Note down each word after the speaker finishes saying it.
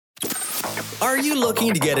Are you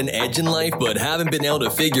looking to get an edge in life but haven't been able to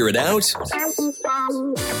figure it out?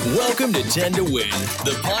 Welcome to 10 to Win,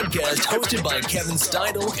 the podcast hosted by Kevin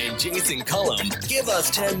Steidel and Jason Cullum. Give us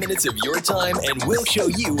 10 minutes of your time and we'll show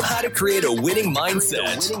you how to create a winning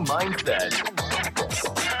mindset.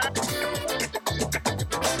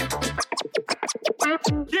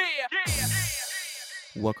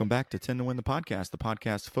 Welcome back to 10 to Win, the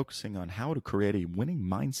podcast focusing on how to create a winning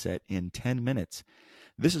mindset in 10 minutes.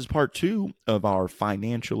 This is part 2 of our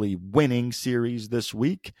financially winning series this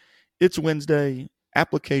week. It's Wednesday,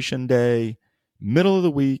 application day, middle of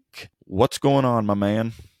the week. What's going on, my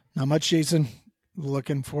man? Not much, Jason.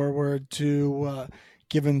 Looking forward to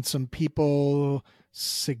giving some people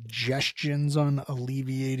suggestions on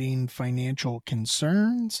alleviating financial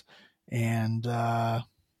concerns. And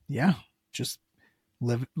just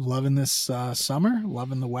loving this summer,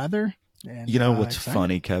 loving the weather. And, you know what's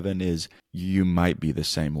funny, Kevin, is you might be the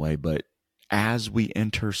same way, but as we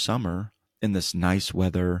enter summer in this nice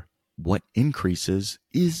weather, what increases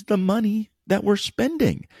is the money that we're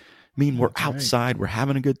spending. I mean, we're outside, we're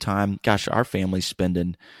having a good time. Gosh, our family's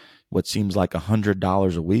spending what seems like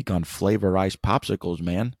 $100 a week on flavor ice popsicles,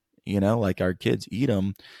 man. You know, like our kids eat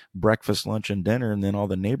them breakfast, lunch, and dinner, and then all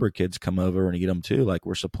the neighbor kids come over and eat them too. Like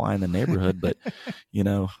we're supplying the neighborhood, but you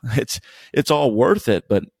know, it's all worth it.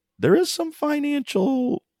 But there is some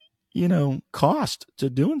financial, cost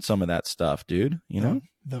to doing some of that stuff, dude. You know,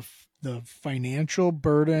 the financial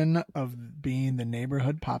burden of being the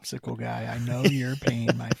neighborhood popsicle guy. I know your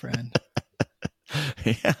pain, my friend.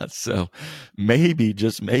 Yeah, so maybe,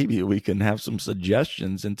 just maybe, we can have some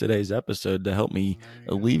suggestions in today's episode to help me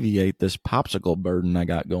alleviate this popsicle burden I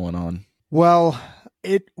got going on. Well,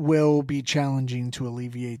 it will be challenging to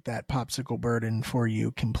alleviate that popsicle burden for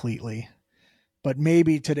you completely. But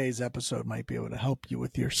maybe today's episode might be able to help you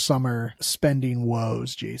with your summer spending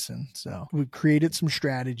woes, Jason. So we've created some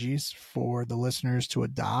strategies for the listeners to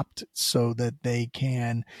adopt so that they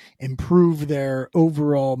can improve their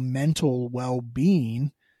overall mental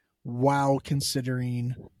well-being while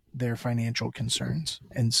considering their financial concerns.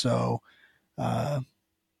 And so,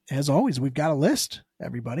 as always, we've got a list,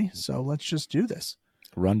 everybody. So let's just do this.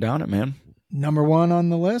 Run down it, man. Number 1 on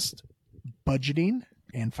the list, budgeting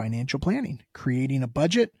and financial planning, creating a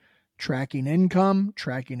budget, tracking income,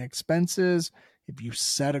 tracking expenses. If you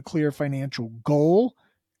set a clear financial goal,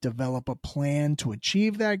 develop a plan to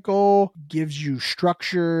achieve that goal, gives you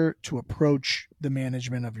structure to approach the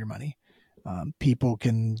management of your money. People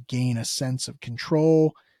can gain a sense of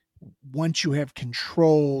control. Once you have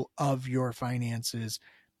control of your finances,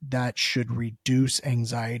 that should reduce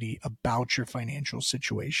anxiety about your financial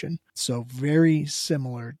situation. So very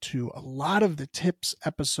similar to a lot of the tips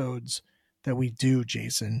episodes that we do,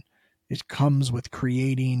 Jason. It comes with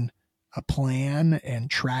creating a plan and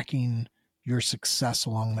tracking your success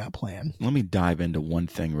along that plan. Let me dive into one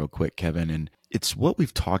thing real quick, Kevin, and it's what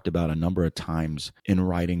we've talked about a number of times in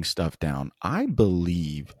writing stuff down. I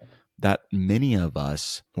believe that many of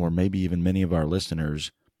us, or maybe even many of our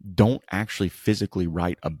listeners, don't actually physically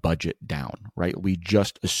write a budget down, right? We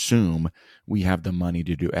just assume we have the money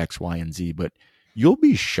to do X, Y, and Z, but you'll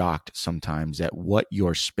be shocked sometimes at what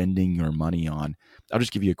you're spending your money on. I'll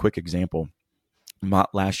just give you a quick example.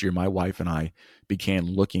 Last year, my wife and I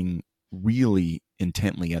began looking really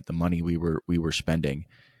intently at the money we were spending.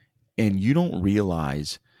 And you don't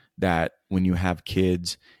realize that when you have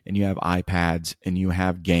kids and you have iPads and you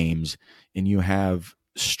have games and you have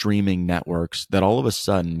streaming networks, that all of a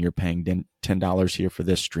sudden you're paying $10 here for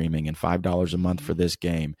this streaming and $5 a month for this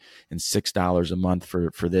game and $6 a month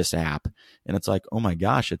for this app. And it's like, oh my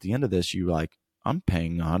gosh, at the end of this, you're like, I'm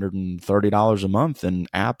paying $130 a month in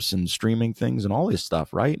apps and streaming things and all this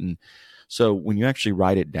stuff, right? And so when you actually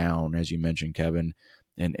write it down, as you mentioned, Kevin,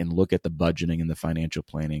 and look at the budgeting and the financial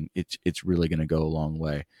planning, it's really going to go a long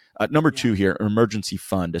way. Number 2 here, emergency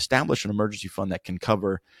fund. Establish an emergency fund that can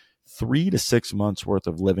cover 3 to 6 months worth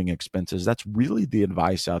of living expenses. That's really the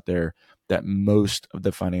advice out there that most of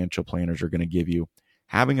the financial planners are going to give you.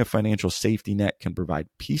 Having a financial safety net can provide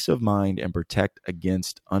peace of mind and protect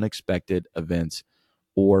against unexpected events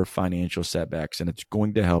or financial setbacks, and it's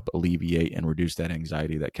going to help alleviate and reduce that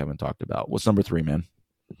anxiety that Kevin talked about. What's number 3, man?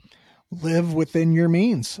 Live within your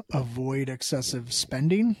means. Avoid excessive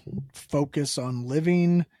spending. Focus on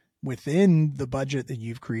living within the budget that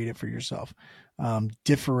you've created for yourself.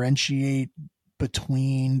 Differentiate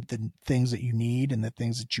between the things that you need and the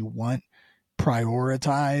things that you want.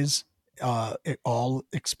 Prioritize all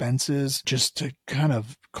expenses, just to kind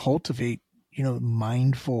of cultivate,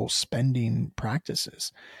 mindful spending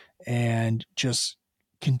practices, and just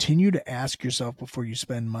continue to ask yourself before you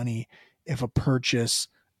spend money if a purchase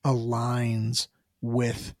aligns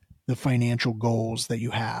with the financial goals that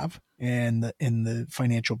you have and the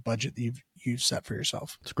financial budget that you've set for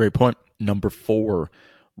yourself. It's a great point. Number 4,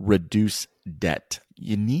 reduce debt.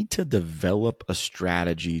 You need to develop a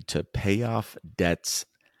strategy to pay off debts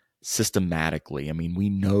systematically. I mean, we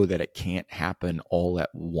know that it can't happen all at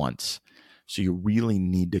once. So you really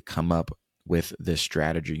need to come up with this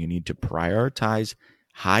strategy. You need to prioritize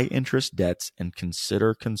high interest debts and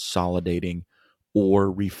consider consolidating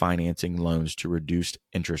or refinancing loans to reduce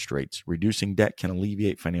interest rates. Reducing debt can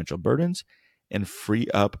alleviate financial burdens and free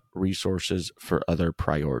up resources for other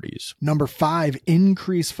priorities. Number 5,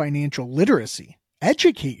 increase financial literacy.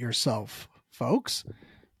 Educate yourself, folks.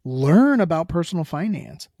 Learn about personal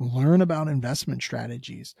finance. Learn about investment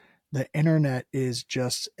strategies. The internet is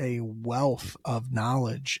just a wealth of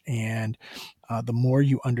knowledge, and the more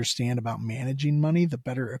you understand about managing money, the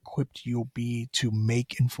better equipped you'll be to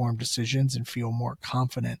make informed decisions and feel more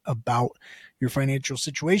confident about your financial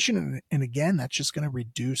situation. And again, that's just going to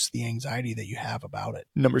reduce the anxiety that you have about it.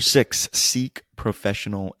 Number 6, seek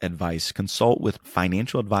professional advice. Consult with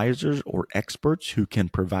financial advisors or experts who can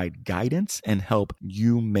provide guidance and help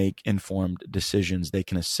you make informed decisions. They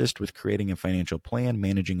can assist with creating a financial plan,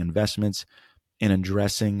 managing investments, and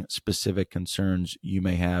addressing specific concerns you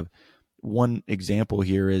may have. One example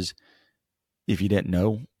here is, if you didn't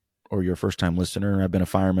know, or you're a first-time listener, I've been a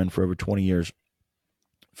fireman for over 20 years.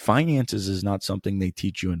 Finances is not something they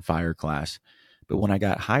teach you in fire class. But when I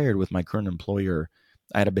got hired with my current employer,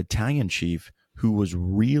 I had a battalion chief who was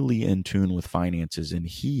really in tune with finances, and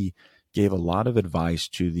he gave a lot of advice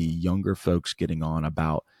to the younger folks getting on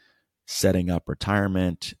about setting up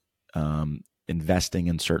retirement, investing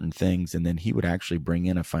in certain things, and then he would actually bring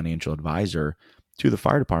in a financial advisor to the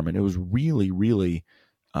fire department. It was really, really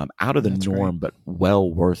out of the That's norm, great. but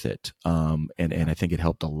well worth it. And I think it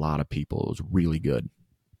helped a lot of people. It was really good.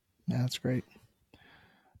 Yeah, that's great.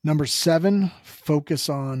 Number 7, focus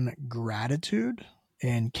on gratitude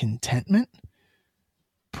and contentment.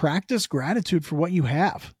 Practice gratitude for what you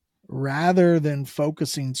have rather than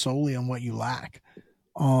focusing solely on what you lack.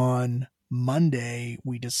 On Monday,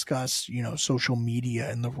 we discussed, social media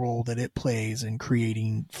and the role that it plays in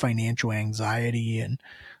creating financial anxiety and,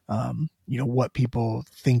 what people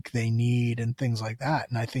think they need and things like that.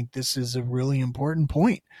 And I think this is a really important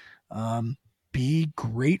point. Be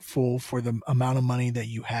grateful for the amount of money that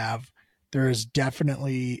you have. There is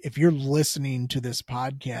definitely, if you're listening to this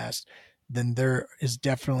podcast, then there is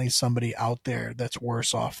definitely somebody out there that's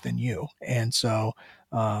worse off than you. And so,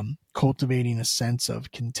 cultivating a sense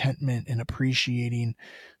of contentment and appreciating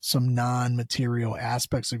some non-material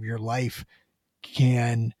aspects of your life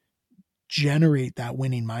can generate that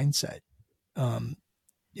winning mindset.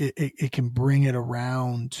 It can bring it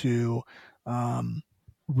around to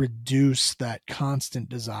reduce that constant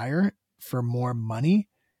desire for more money.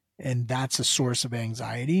 And that's a source of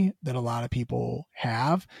anxiety that a lot of people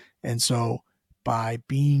have. And so by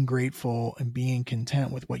being grateful and being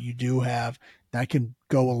content with what you do have, that can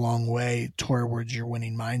go a long way towards your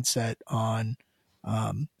winning mindset on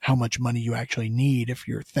how much money you actually need if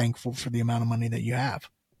you're thankful for the amount of money that you have.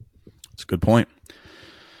 That's a good point.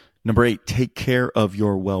 Number 8, take care of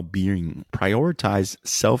your well-being. Prioritize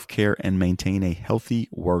self-care and maintain a healthy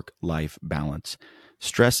work-life balance.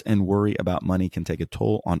 Stress and worry about money can take a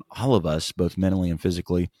toll on all of us, both mentally and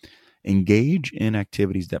physically. Engage in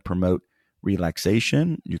activities that promote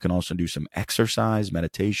relaxation. You can also do some exercise,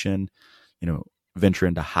 meditation, venture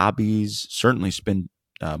into hobbies, certainly spend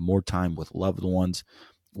more time with loved ones.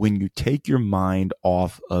 When you take your mind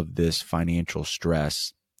off of this financial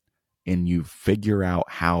stress and you figure out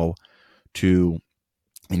how to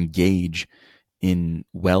engage in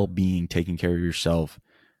well-being, taking care of yourself,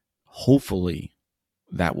 hopefully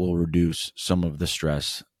that will reduce some of the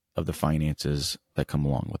stress of the finances that come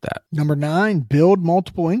along with that. Number 9, build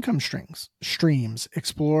multiple income streams.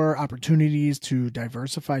 Explore opportunities to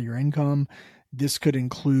diversify your income. This could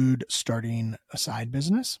include starting a side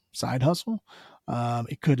business, side hustle.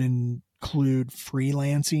 It could include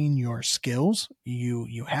freelancing your skills.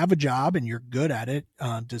 You have a job and you're good at it.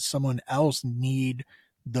 Does someone else need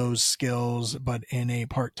those skills, but in a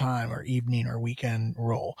part-time or evening or weekend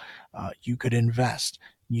role? You could invest.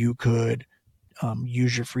 You could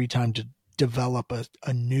use your free time to develop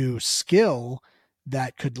a new skill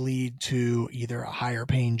that could lead to either a higher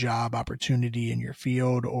paying job opportunity in your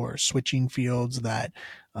field or switching fields that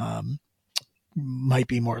might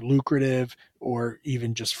be more lucrative, or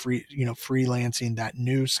even just freelancing that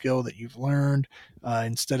new skill that you've learned.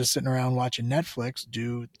 Instead of sitting around watching Netflix,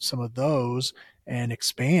 do some of those and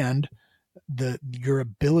expand your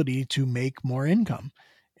ability to make more income.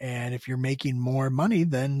 And if you're making more money,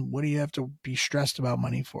 then what do you have to be stressed about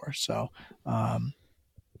money for? So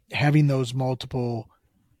having those multiple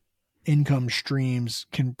income streams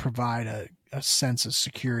can provide a sense of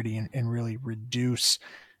security and really reduce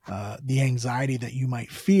the anxiety that you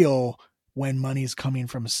might feel when money is coming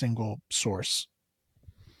from a single source.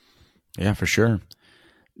 Yeah, for sure.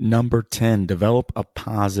 Number 10, develop a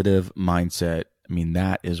positive mindset. I mean,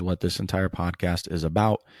 that is what this entire podcast is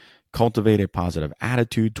about. Cultivate a positive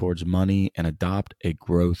attitude towards money and adopt a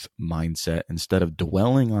growth mindset. Instead of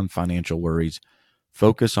dwelling on financial worries,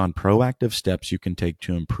 focus on proactive steps you can take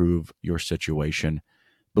to improve your situation.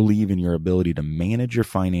 Believe in your ability to manage your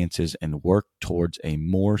finances and work towards a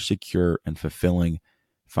more secure and fulfilling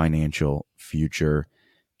financial future.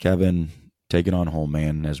 Kevin, take it on home,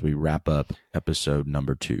 man, as we wrap up episode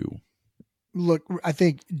number 2. Look, I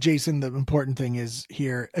think, Jason, the important thing is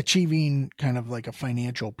here, achieving kind of like a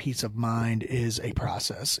financial peace of mind is a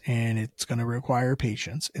process, and it's going to require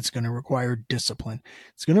patience. It's going to require discipline.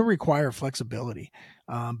 It's going to require flexibility.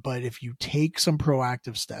 But if you take some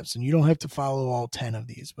proactive steps, and you don't have to follow all 10 of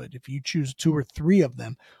these, but if you choose 2 or 3 of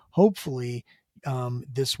them, hopefully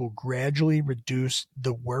this will gradually reduce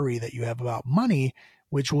the worry that you have about money,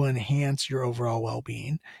 which will enhance your overall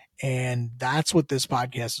well-being. And that's what this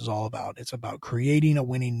podcast is all about. It's about creating a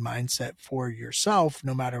winning mindset for yourself,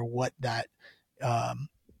 no matter what that,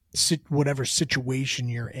 whatever situation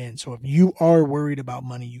you're in. So if you are worried about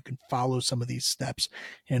money, you can follow some of these steps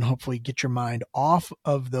and hopefully get your mind off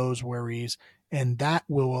of those worries. And that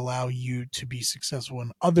will allow you to be successful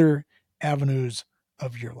in other avenues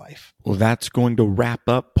of your life. Well, that's going to wrap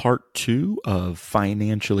up part 2 of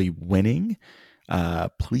Financially Winning.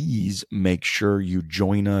 Please make sure you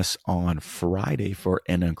join us on Friday for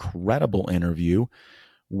an incredible interview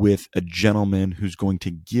with a gentleman who's going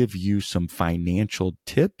to give you some financial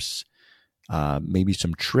tips, maybe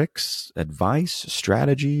some tricks, advice,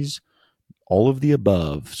 strategies, all of the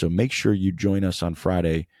above. So make sure you join us on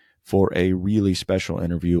Friday for a really special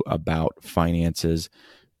interview about finances.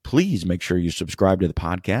 Please make sure you subscribe to the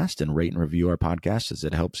podcast and rate and review our podcast, as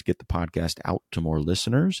it helps get the podcast out to more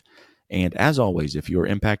listeners. And as always, if you are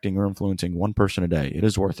impacting or influencing one person a day, it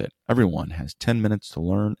is worth it. Everyone has 10 minutes to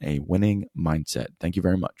learn a winning mindset. Thank you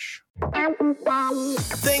very much.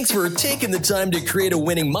 Thanks for taking the time to create a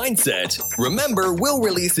winning mindset. Remember, we'll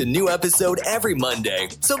release a new episode every Monday,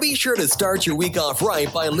 so be sure to start your week off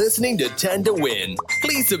right by listening to 10 to Win.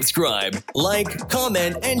 Please subscribe, like,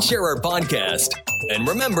 comment, and share our podcast. And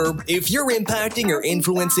remember, if you're impacting or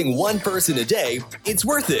influencing one person a day, it's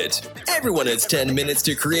worth it. Everyone has 10 minutes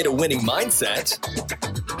to create a winning mindset.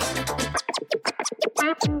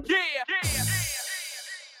 Yeah.